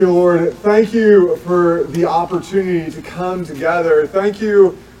Lord, thank you for the opportunity to come together. Thank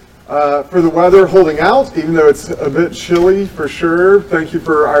you for the weather holding out, even though it's a bit chilly for sure. Thank you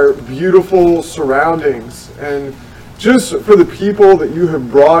for our beautiful surroundings and just for the people that you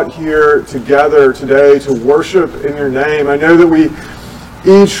have brought here together today to worship in your name. I know that we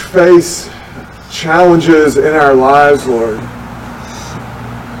each face challenges in our lives, Lord.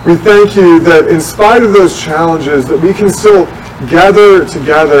 We thank you that in spite of those challenges, that we can still gather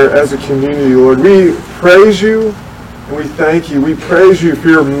together as a community, Lord. We praise you and we thank you. We praise you for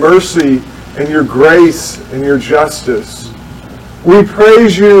your mercy and your grace and your justice. We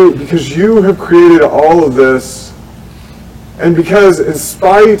praise you because you have created all of this, and because in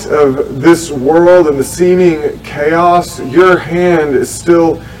spite of this world and the seeming chaos, your hand is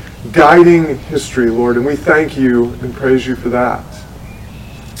still guiding history, Lord, and we thank you and praise you for that.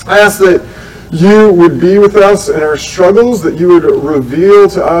 I ask that you would be with us in our struggles, that you would reveal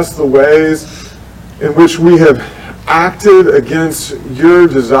to us the ways in which we have acted against your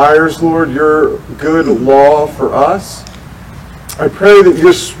desires, Lord, your good law for us. I pray that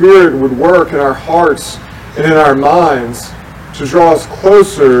your Spirit would work in our hearts and in our minds to draw us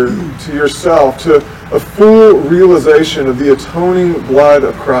closer to yourself, to a full realization of the atoning blood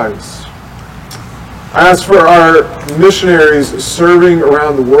of Christ. I ask for our missionaries serving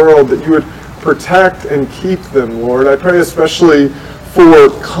around the world that you would protect and keep them, Lord. I pray especially for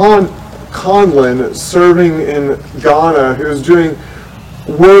Conlin serving in Ghana, who is doing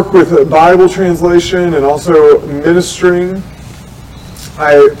work with Bible translation and also ministering.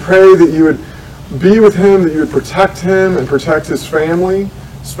 I pray that you would be with him, that you would protect him and protect his family,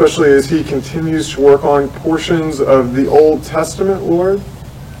 especially as he continues to work on portions of the Old Testament, Lord.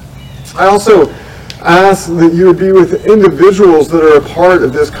 I also ask that you would be with individuals that are a part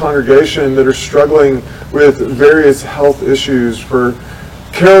of this congregation that are struggling with various health issues. For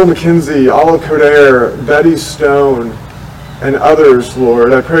Carol McKenzie, Olive Coder, Betty Stone, and others,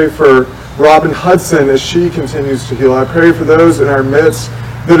 Lord. I pray for Robin Hudson as she continues to heal. I pray for those in our midst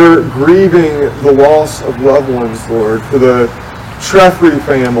that are grieving the loss of loved ones, Lord. For the Treffry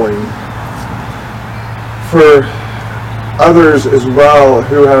family. For others as well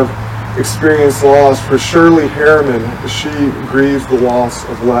who have experienced loss, for Shirley Harriman as she grieves the loss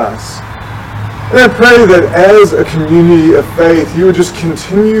of Les. And I pray that as a community of faith, you would just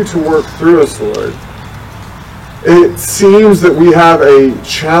continue to work through us, Lord. It seems that we have a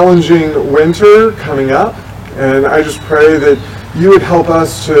challenging winter coming up, and I just pray that you would help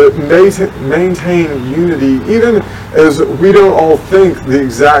us to maintain unity, even as we don't all think the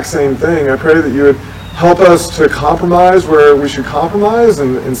exact same thing. I pray that you would help us to compromise where we should compromise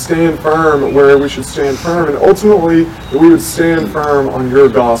and stand firm where we should stand firm, and ultimately that we would stand firm on your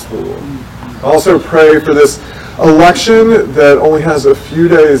gospel, Lord. I also pray for this election that only has a few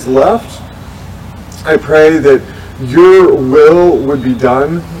days left. I pray that your will would be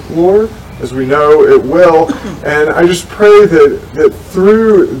done, Lord, as we know it will, and I just pray that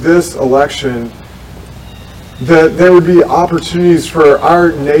through this election that there would be opportunities for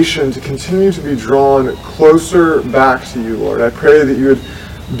our nation to continue to be drawn closer back to you, Lord. I pray that you would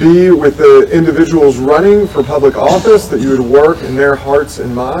be with the individuals running for public office, that you would work in their hearts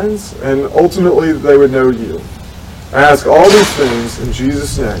and minds, and ultimately that they would know you. I ask all these things in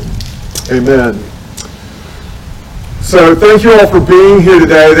Jesus' name. Amen. So thank you all for being here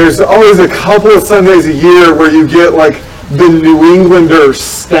today. There's always a couple of Sundays a year where you get like the New Englander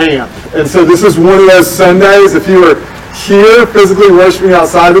stamp. And so this is one of those Sundays. If you were here physically worshiping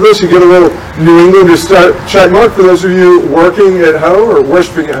outside with us, you get a little New Englander check mark. For those of you working at home, or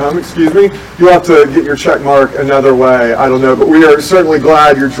worshiping at home, excuse me, you'll have to get your check mark another way. I don't know, but we are certainly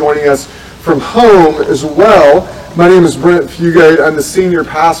glad you're joining us from home as well. My name is Brent Fugate. I'm the senior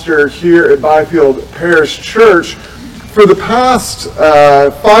pastor here at Byfield Parish Church. For the past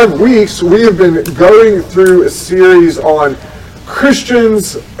 5 weeks, we have been going through a series on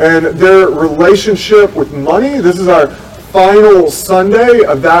Christians and their relationship with money. This is our final Sunday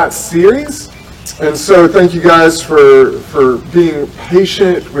of that series. And so thank you guys for being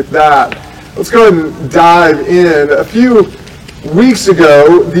patient with that. Let's go ahead and dive in. A few weeks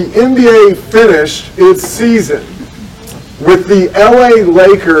ago, the NBA finished its season with the LA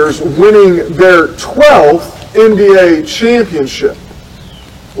Lakers winning their 12th NBA championship.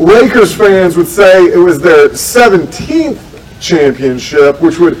 Lakers fans would say it was their 17th championship,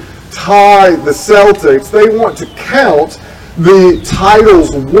 which would tie the Celtics. They want to count the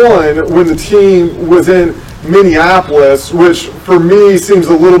titles won when the team was in Minneapolis, which for me seems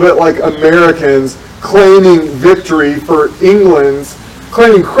a little bit like Americans claiming credit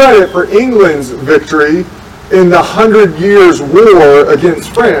for England's victory in the 100 Years' War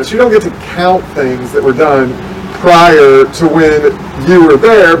against France. You don't get to count things that were done prior to when you were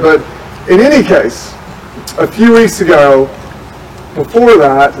there, but in any case, a few weeks ago, before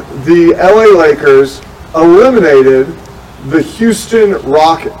that, the LA Lakers eliminated the Houston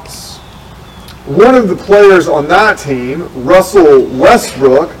Rockets. One of the players on that team, Russell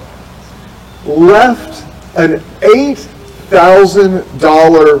Westbrook, left an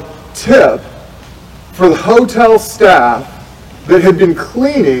 $8,000 tip for the hotel staff that had been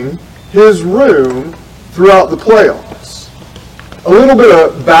cleaning his room throughout the playoffs. A little bit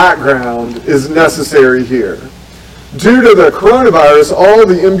of background is necessary here. Due to the coronavirus, all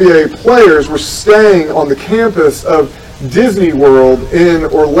the NBA players were staying on the campus of Disney World in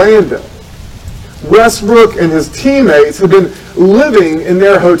Orlando. Westbrook and his teammates had been living in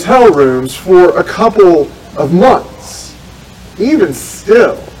their hotel rooms for a couple of months. Even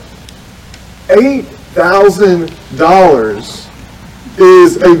still, $8,000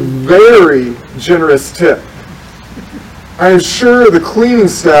 is a very generous tip. I am sure the cleaning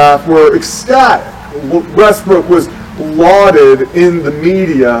staff were ecstatic. Westbrook was lauded in the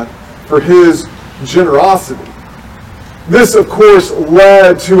media for his generosity. This, of course,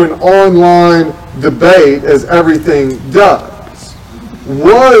 led to an online debate, as everything does.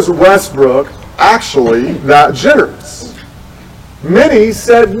 Was Westbrook actually that generous? Many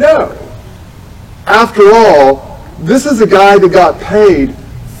said no. After all, this is a guy that got paid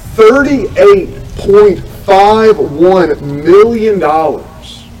 $38.51 million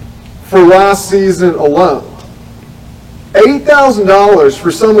for last season alone. $8,000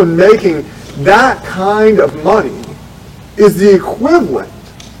 for someone making that kind of money is the equivalent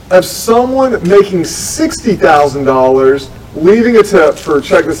of someone making $60,000 leaving a tip for,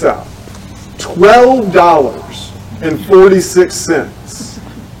 check this out, $12.46.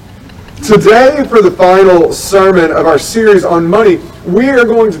 Today, for the final sermon of our series on money, we are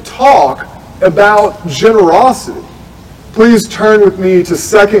going to talk about generosity. Please turn with me to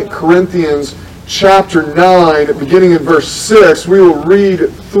 2 Corinthians chapter 9, beginning in verse 6. We will read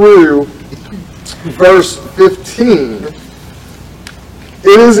through verse 15.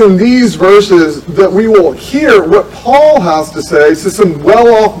 It is in these verses that we will hear what Paul has to say to some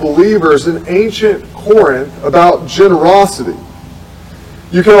well-off believers in ancient Corinth about generosity.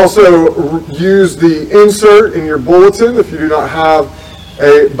 You can also use the insert in your bulletin if you do not have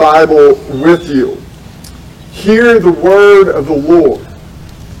a Bible with you. Hear the word of the Lord.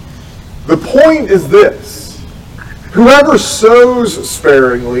 The point is this: whoever sows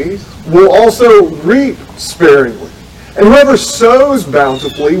sparingly will also reap sparingly. And whoever sows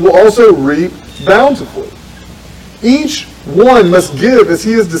bountifully will also reap bountifully. Each one must give as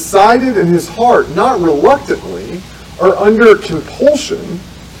he has decided in his heart, not reluctantly or under compulsion,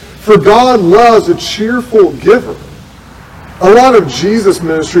 for God loves a cheerful giver. A lot of Jesus'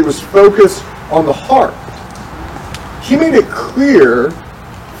 ministry was focused on the heart. He made it clear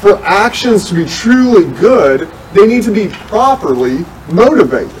for actions to be truly good, they need to be properly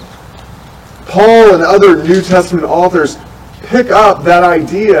motivated. Paul and other New Testament authors pick up that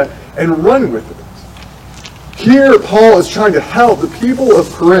idea and run with it. Here, Paul is trying to help the people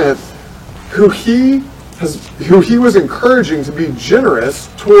of Corinth, who he was encouraging to be generous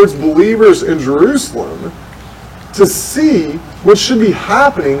towards believers in Jerusalem, to see what should be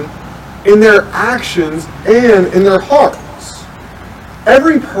happening in their actions and in their hearts.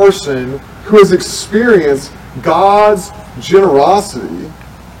 Every person who has experienced God's generosity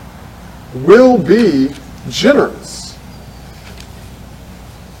will be generous.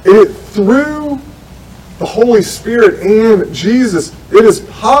 Through the Holy Spirit and Jesus, it is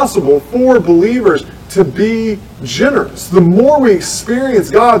possible for believers to be generous. The more we experience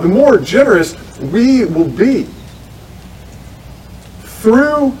God, the more generous we will be.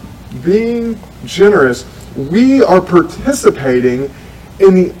 Through being generous, we are participating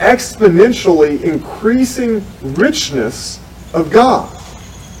in the exponentially increasing richness of God.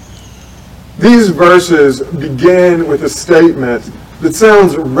 These verses begin with a statement that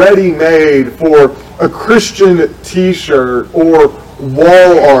sounds ready-made for a Christian t-shirt or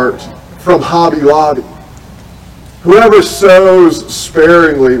wall art from Hobby Lobby. Whoever sows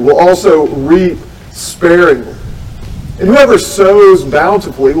sparingly will also reap sparingly. And whoever sows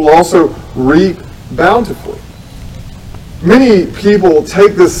bountifully will also reap bountifully. Many people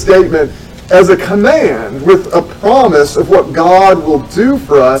take this statement as a command with a promise of what God will do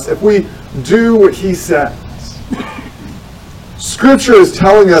for us if we do what he says. Scripture is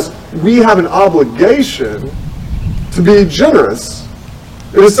telling us we have an obligation to be generous.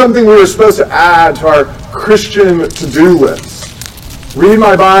 It is something we are supposed to add to our Christian to-do list. Read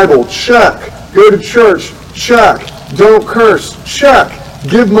my Bible, check. Go to church, Check. Don't curse. Check.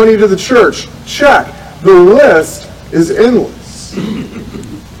 Give money to the church. Check. The list is endless.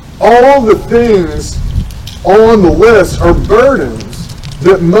 All the things on the list are burdens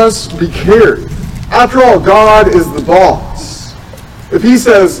that must be carried. After all, God is the boss. If he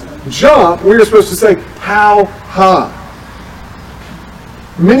says jump, we are supposed to say how high.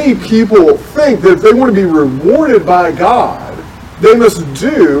 Many people think that if they want to be rewarded by God, they must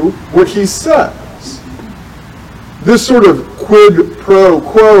do what he says. This sort of quid pro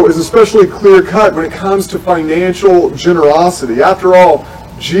quo is especially clear-cut when it comes to financial generosity. After all,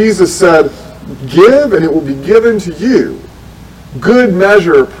 Jesus said, "Give, and it will be given to you. Good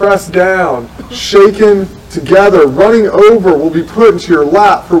measure, pressed down, shaken together, running over will be put into your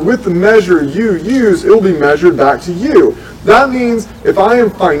lap. For with the measure you use, it will be measured back to you." That means if I am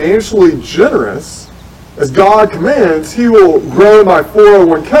financially generous, as God commands, he will grow my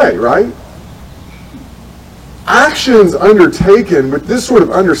 401k, right? Actions undertaken with this sort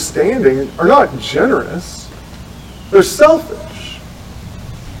of understanding are not generous. They're selfish.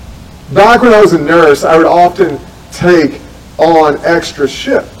 Back when I was a nurse, I would often take on extra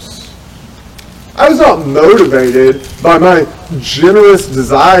shifts. I was not motivated by my generous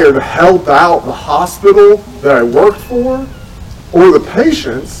desire to help out the hospital that I worked for or the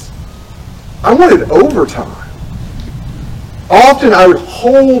patients. I wanted overtime. Often I would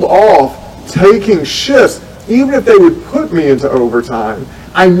hold off taking shifts even if they would put me into overtime.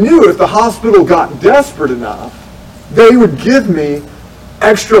 I knew if the hospital got desperate enough, they would give me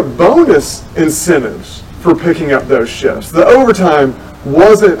extra bonus incentives for picking up those shifts. The overtime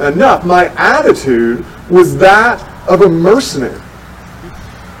wasn't enough. My attitude was that of a mercenary.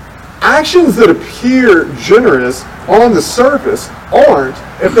 Actions that appear generous on the surface aren't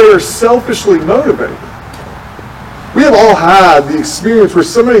if they are selfishly motivated. We have all had the experience where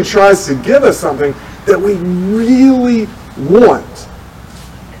somebody tries to give us something that we really want,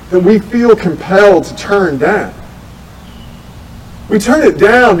 that we feel compelled to turn down. We turn it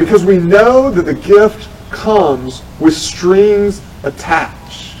down because we know that the gift comes with strings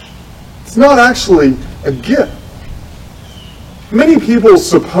attached. It's not actually a gift. Many people's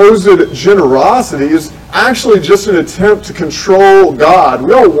supposed generosity is actually just an attempt to control God.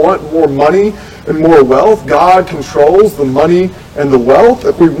 We all want more money and more wealth. God controls the money and the wealth.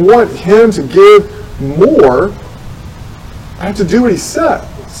 If we want him to give more, I have to do what he says.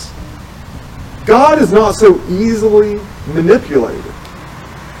 God is not so easily manipulated.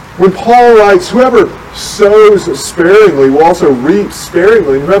 When Paul writes, "Whoever sows sparingly will also reap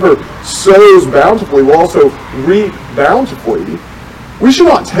sparingly, and whoever sows bountifully will also reap bountifully," we should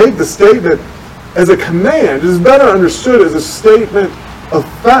not take the statement as a command. It is better understood as a statement of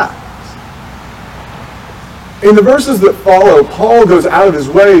fact. In the verses that follow, Paul goes out of his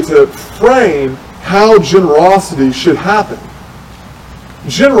way to frame how generosity should happen.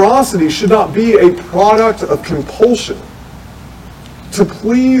 Generosity should not be a product of compulsion. To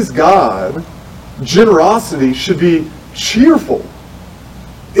please God, generosity should be cheerful.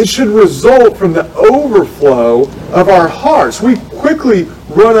 It should result from the overflow of our hearts. We quickly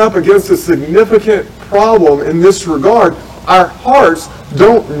run up against a significant problem in this regard. Our hearts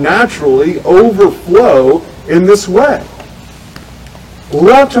don't naturally overflow in this way.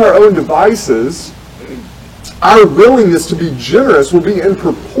 Left to our own devices, our willingness to be generous will be in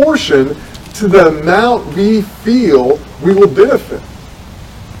proportion to the amount we feel we will benefit.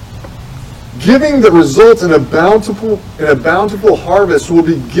 Giving that results in a bountiful harvest will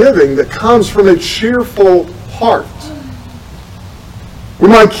be giving that comes from a cheerful heart.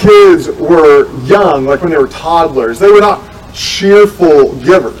 When my kids were young, like when they were toddlers, they were not cheerful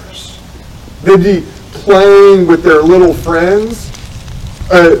givers. They'd be playing with their little friends.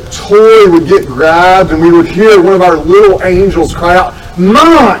 A toy would get grabbed and we would hear one of our little angels cry out,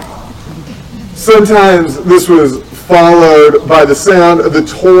 "Mine!" Sometimes this was followed by the sound of the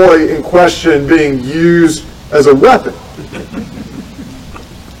toy in question being used as a weapon.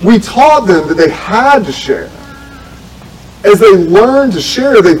 We taught them that they had to share. As they learned to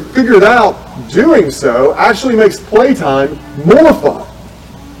share, they figured out doing so actually makes playtime more fun.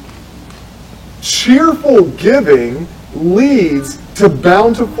 Cheerful giving leads to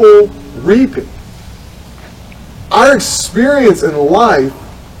bountiful reaping. Our experience in life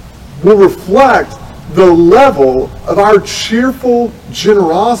will reflect the level of our cheerful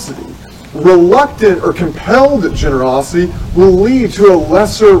generosity. Reluctant or compelled generosity will lead to a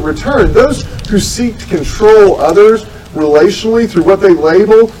lesser return. Those who seek to control others relationally through what they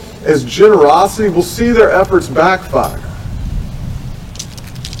label as generosity will see their efforts backfire.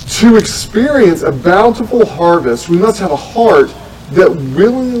 To experience a bountiful harvest, we must have a heart that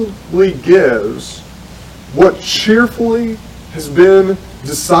willingly gives what cheerfully has been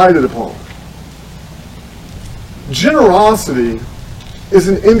decided upon. Generosity is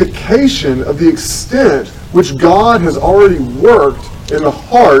an indication of the extent which God has already worked in the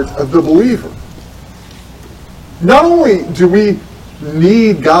heart of the believer. Not only do we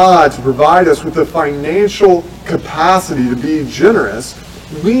need God to provide us with the financial capacity to be generous,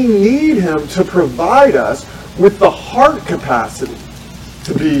 we need Him to provide us with the heart capacity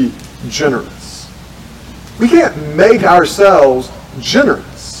to be generous. We can't make ourselves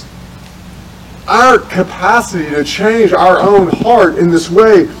generous. Our capacity to change our own heart in this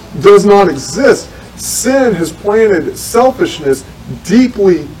way does not exist. Sin has planted selfishness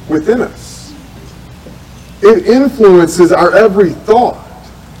deeply within us. It influences our every thought.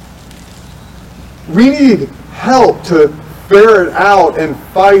 We need help to ferret out and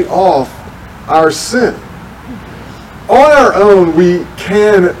fight off our sin. On our own, we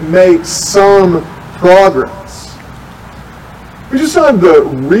can make some progress. We just don't have the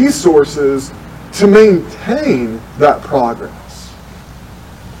resources to maintain that progress.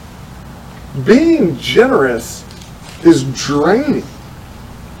 Being generous is draining.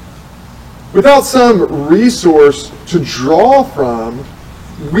 Without some resource to draw from,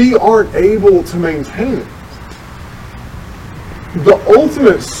 we aren't able to maintain it. The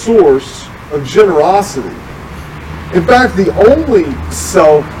ultimate source of generosity, in fact, the only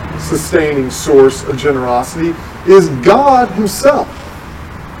self-sustaining source of generosity, is God Himself.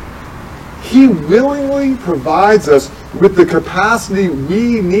 He willingly provides us with the capacity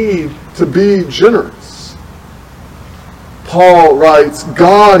we need to be generous. Paul writes,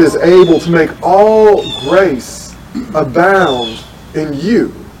 God is able to make all grace abound in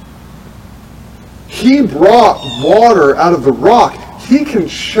you. He brought water out of the rock. He can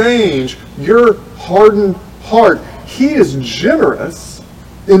change your hardened heart. He is generous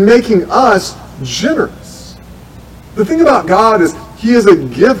in making us generous. The thing about God is He is a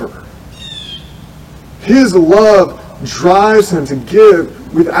giver. His love drives Him to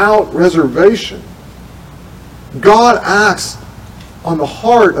give without reservation. God acts on the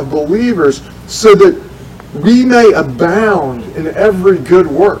heart of believers so that we may abound in every good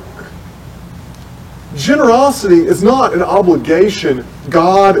work. Generosity is not an obligation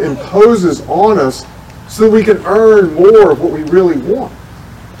God imposes on us so that we can earn more of what we really want.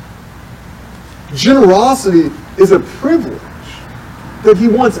 Generosity is a privilege that He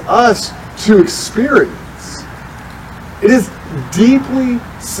wants us to experience. It is deeply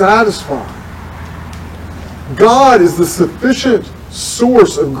satisfying. God is the sufficient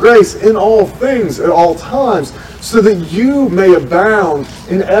source of grace in all things at all times so that you may abound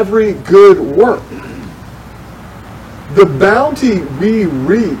in every good work. The bounty we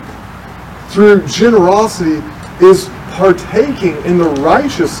reap through generosity is partaking in the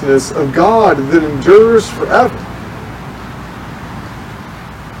righteousness of God that endures forever.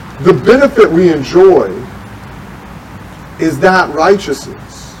 The benefit we enjoy is that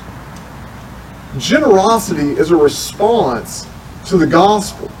righteousness. Generosity is a response to the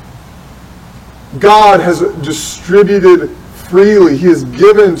gospel. God has distributed freely. He has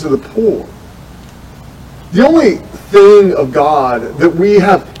given to the poor. The only thing of God that we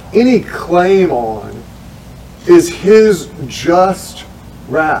have any claim on is His just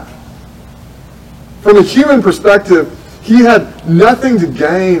wrath. From a human perspective, He had nothing to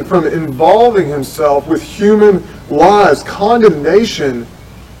gain from involving Himself with human lives. Condemnation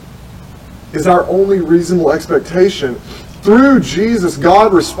is our only reasonable expectation. Through Jesus,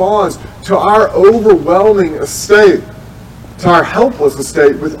 God responds to our overwhelming estate, to our helpless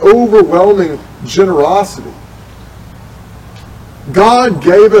estate, with overwhelming generosity. God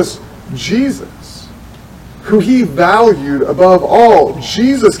gave us Jesus, who He valued above all.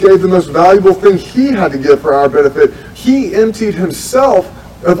 Jesus gave the most valuable thing He had to give for our benefit. He emptied Himself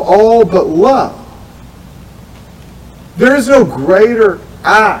of all but love. There is no greater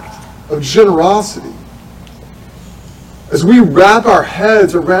act of generosity. As we wrap our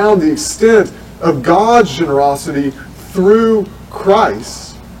heads around the extent of God's generosity through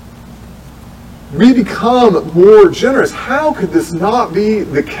Christ, we become more generous. How could this not be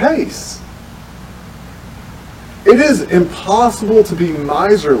the case? It is impossible to be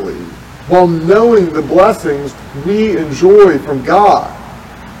miserly while knowing the blessings we enjoy from God.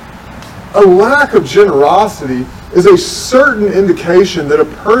 A lack of generosity is a certain indication that a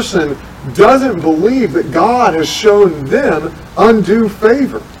person doesn't believe that God has shown them undue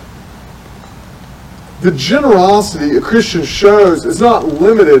favor. The generosity a Christian shows is not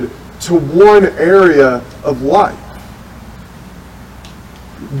limited to one area of life.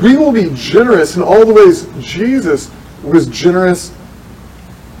 We will be generous in all the ways Jesus was generous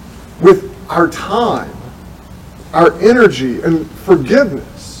with our time, our energy, and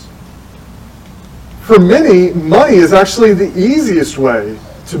forgiveness. For many, money is actually the easiest way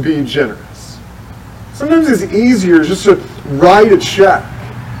to be generous. Sometimes it's easier just to write a check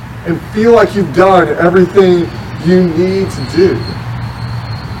and feel like you've done everything you need to do.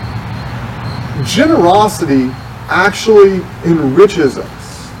 Generosity actually enriches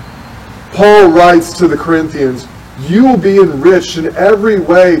us. Paul writes to the Corinthians, "You will be enriched in every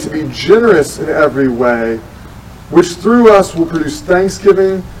way to be generous in every way, which through us will produce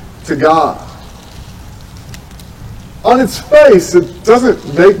thanksgiving to God." On its face, it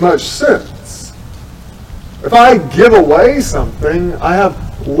doesn't make much sense. If I give away something, I have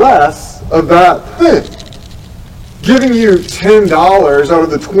less of that thing. Giving you $10 out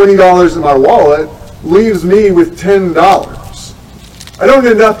of the $20 in my wallet leaves me with $10. I don't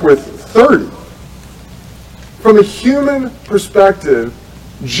end up with 30. From a human perspective,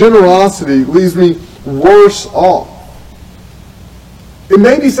 generosity leaves me worse off. It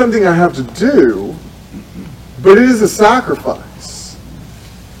may be something I have to do, but it is a sacrifice.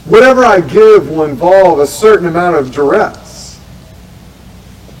 Whatever I give will involve a certain amount of duress.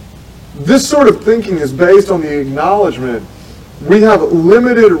 This sort of thinking is based on the acknowledgement we have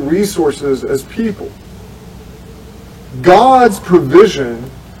limited resources as people. God's provision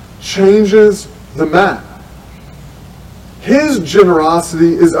changes the math. His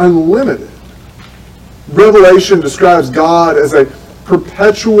generosity is unlimited. Revelation describes God as a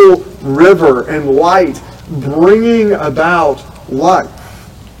perpetual river and light bringing about life.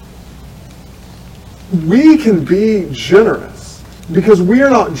 We can be generous because we are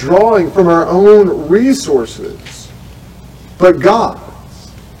not drawing from our own resources, but God's.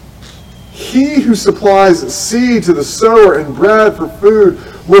 He who supplies seed to the sower and bread for food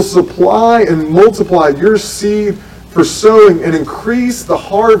will supply and multiply your seed for sowing and increase the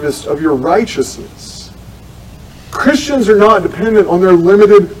harvest of your righteousness. Christians are not dependent on their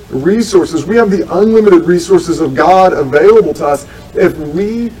limited resources. We have the unlimited resources of God available to us if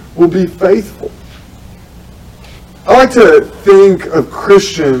we will be faithful. I like to think of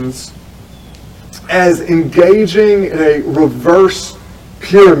Christians as engaging in a reverse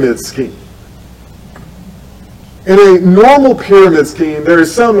pyramid scheme. In a normal pyramid scheme, there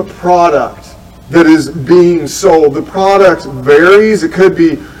is some product that is being sold. The product varies. It could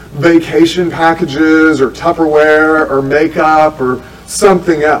be vacation packages or Tupperware or makeup or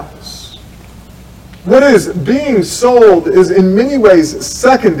something else. What is being sold is in many ways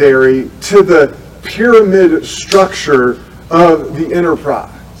secondary to the pyramid structure of the enterprise.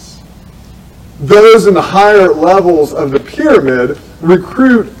 Those in the higher levels of the pyramid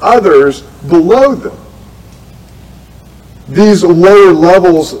recruit others below them. These lower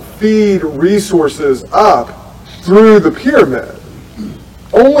levels feed resources up through the pyramid.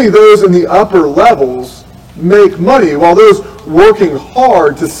 Only those in the upper levels make money, while those working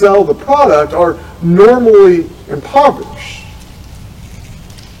hard to sell the product are normally impoverished.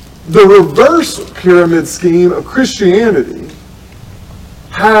 The reverse pyramid scheme of Christianity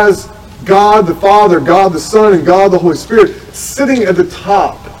has God the Father, God the Son, and God the Holy Spirit sitting at the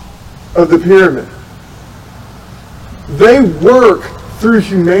top of the pyramid. They work through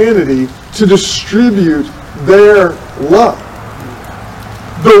humanity to distribute their love.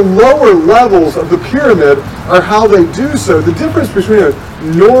 The lower levels of the pyramid are how they do so. The difference between a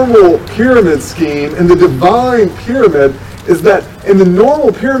normal pyramid scheme and the divine pyramid is that in the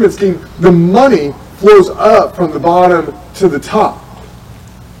normal pyramid scheme, the money flows up from the bottom to the top.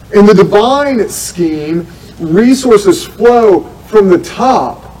 In the divine scheme, resources flow from the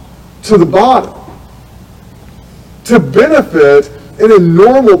top to the bottom. To benefit in a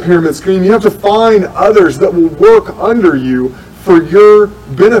normal pyramid scheme, you have to find others that will work under you for your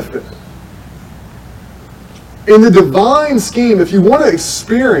benefit. In the divine scheme, if you want to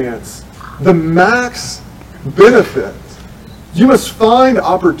experience the max benefit, you must find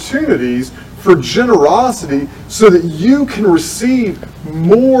opportunities for generosity so that you can receive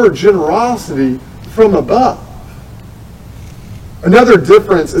more generosity from above. Another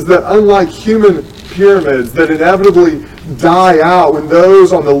difference is that unlike human pyramids that inevitably die out when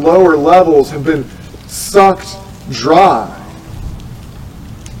those on the lower levels have been sucked dry,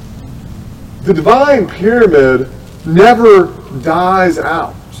 the divine pyramid never dies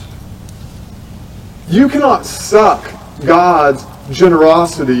out. You cannot suck God's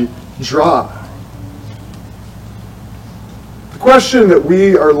generosity dry. The question that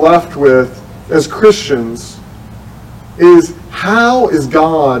we are left with as Christians is, how is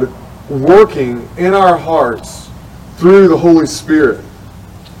God working in our hearts through the Holy Spirit?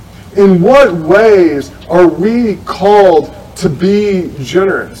 In what ways are we called to be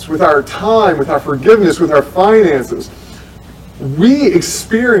generous with our time, with our forgiveness, with our finances, we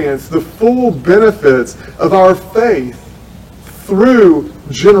experience the full benefits of our faith through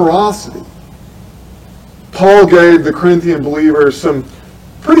generosity. Paul gave the Corinthian believers some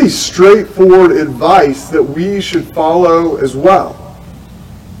pretty straightforward advice that we should follow as well.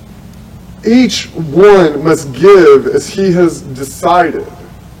 Each one must give as he has decided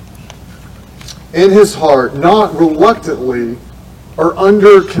in his heart, not reluctantly or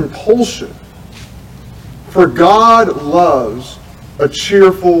under compulsion. For God loves a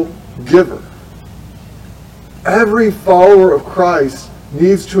cheerful giver. Every follower of Christ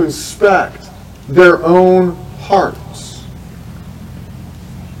needs to inspect their own hearts.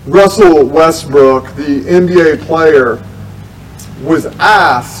 Russell Westbrook, the NBA player, was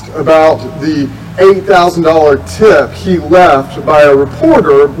asked about the $8,000 tip he left by a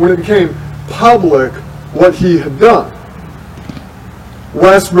reporter when it became public what he had done.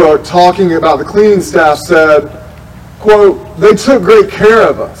 Westbrook, talking about the cleaning staff, said, quote, "They took great care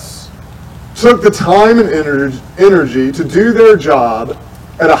of us, took the time and energy to do their job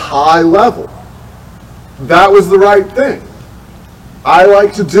at a high level. That was the right thing. I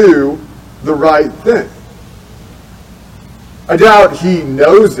like to do the right thing." I doubt he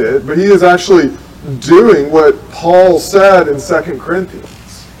knows it, but he is actually doing what Paul said in 2 Corinthians.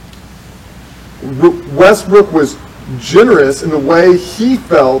 Westbrook was generous in the way he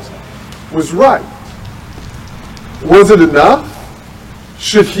felt was right. Was it enough?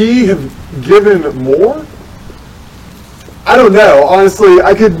 Should he have given more? I don't know. Honestly,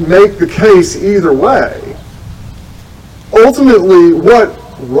 I could make the case either way. Ultimately, what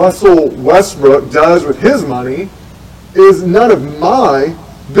Russell Westbrook does with his money is none of my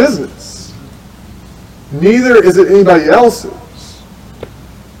business. Neither is it anybody else's.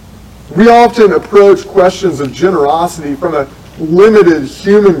 We often approach questions of generosity from a limited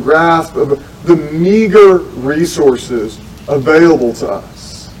human grasp of the meager resources available to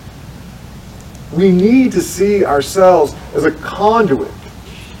us. We need to see ourselves as a conduit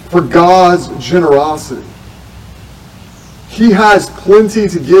for God's generosity. He has plenty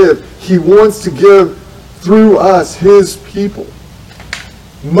to give. He wants to give through us, his people.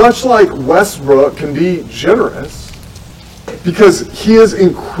 Much like Westbrook can be generous, because he is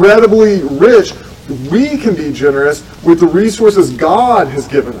incredibly rich, we can be generous with the resources God has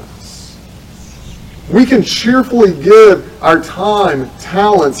given us. We can cheerfully give our time,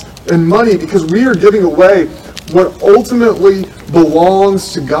 talents, and money because we are giving away what ultimately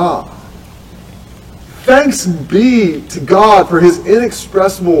belongs to God. Thanks be to God for his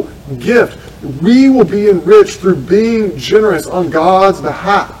inexpressible gift. We will be enriched through being generous on God's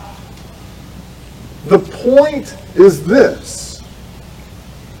behalf. The point is this: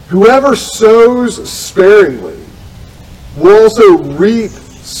 whoever sows sparingly will also reap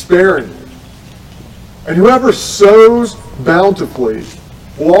sparingly. And whoever sows bountifully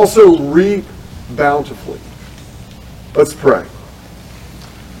will also reap bountifully. Let's pray.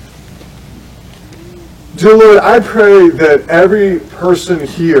 Dear Lord, I pray that every person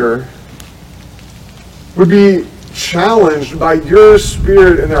here would be challenged by your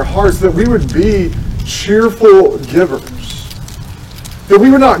Spirit in their hearts, that we would be cheerful givers. That we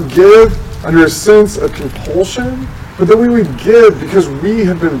would not give under a sense of compulsion, but that we would give because we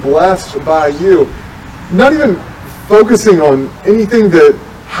have been blessed by you. Not even focusing on anything that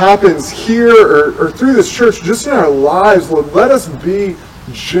happens here or through this church, just in our lives, Lord, let us be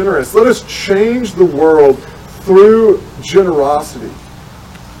generous. Let us change the world through generosity,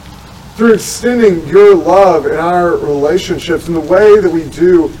 through extending your love in our relationships in the way that we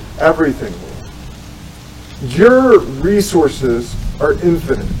do everything, Lord. Your resources are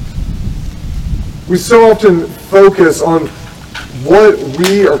infinite. We so often focus on what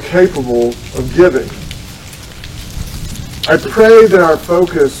we are capable of giving. I pray that our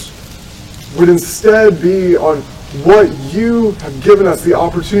focus would instead be on what you have given us the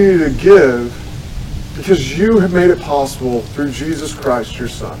opportunity to give, because you have made it possible through Jesus Christ, your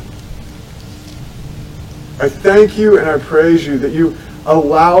Son. I thank you and I praise you that you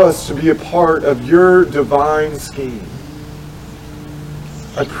allow us to be a part of your divine scheme.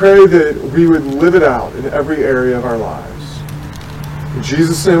 I pray that we would live it out in every area of our lives. In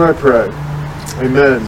Jesus' name I pray. Amen.